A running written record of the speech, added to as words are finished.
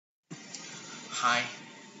Hi,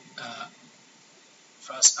 uh,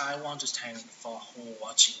 first I want to thank for who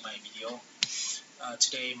watching my video.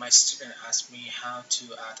 Today my student asked me how to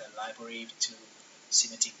add a library to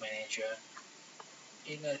Simatic Manager.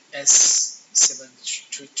 In a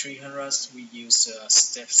S7300 we use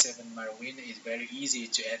Step 7 Marwin. It's very easy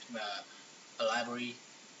to add a library.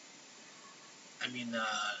 I mean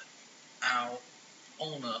our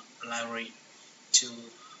own library to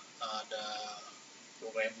the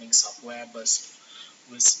programming software, but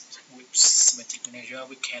with Simatic Manager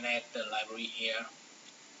we can add the library here,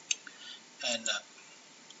 and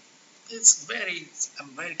I'm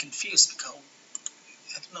very confused because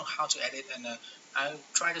I don't know how to edit, and I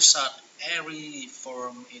try to search every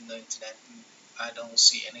forum in the internet. I don't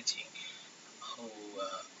see anything who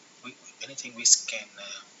anything which can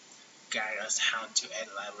guide us how to add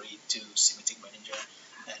library to Simatic Manager,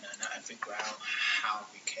 and now I figure out how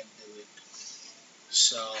we can do it.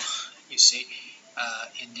 So you see,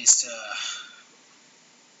 in this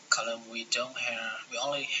column we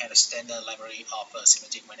only had a standard library of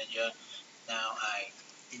Simatic Manager. Now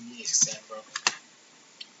in the example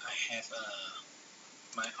I have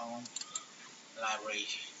my own library.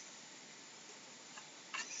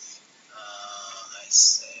 I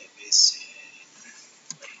say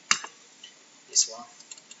this one.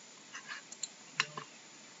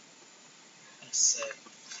 I say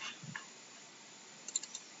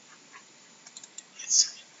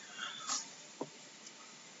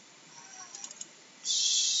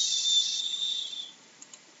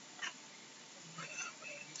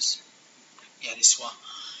yeah, this one.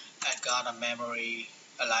 I got a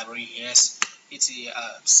library. Yes, it's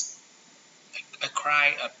a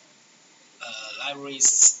cry library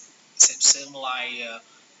same like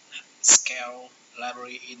scale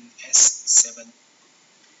library in S7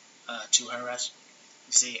 200.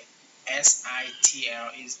 You see,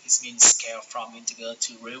 SITL is means scale from integer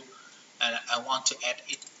to real, and I want to add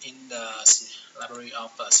it in the library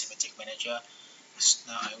of Simatic Manager.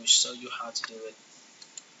 Now I will show you how to do it.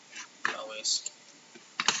 Always,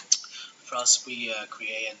 first we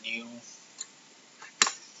create a new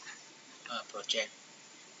project.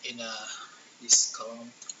 In this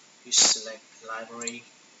column, we select library,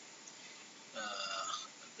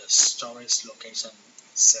 the storage location,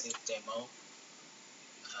 set it demo,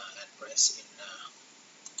 and press in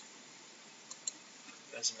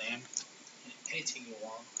press name, anything you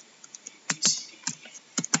want, A, B, C, D,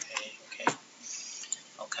 A,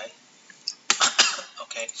 okay.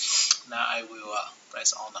 Okay, now I will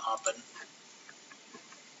press on the open.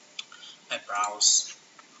 I browse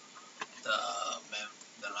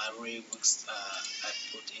the library which I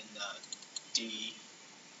put in D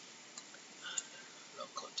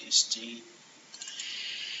local disk D,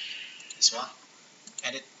 this one,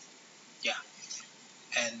 edit, yeah,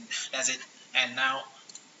 and that's it. And now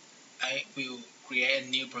I will create a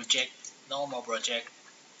new project, normal project.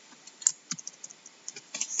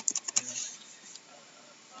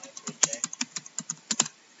 My project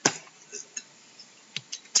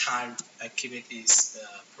type I keep it is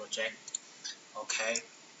project. Okay,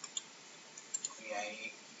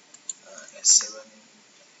 create S7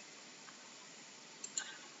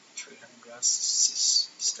 300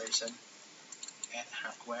 station, add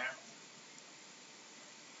hardware.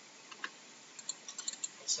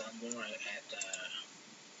 For example, I add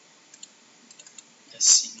the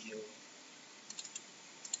CPU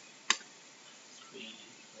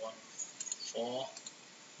 314,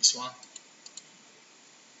 this one.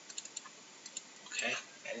 Okay,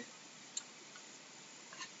 edit,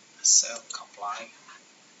 self comply,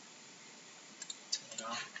 turn it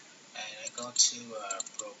on, and I go to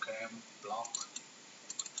program block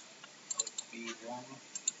OB1.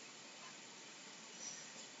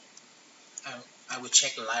 I will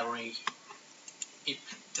check the library if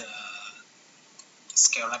the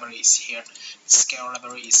scale library is here. The scale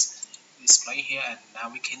library is displayed here, and now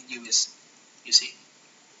we can use it. You see,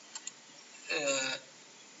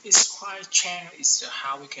 it's quite challenging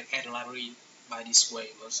how we can add a library by this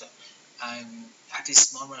way. Because at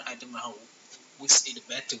this moment I don't know which is the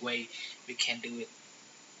better way we can do it.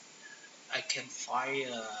 I can find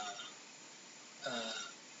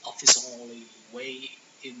officially way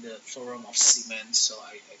in the forum of Siemens, so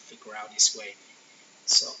I figure out this way.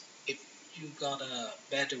 So if you got a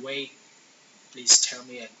better way, please tell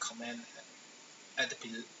me and comment at the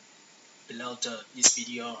below this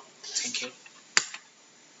video. Thank you.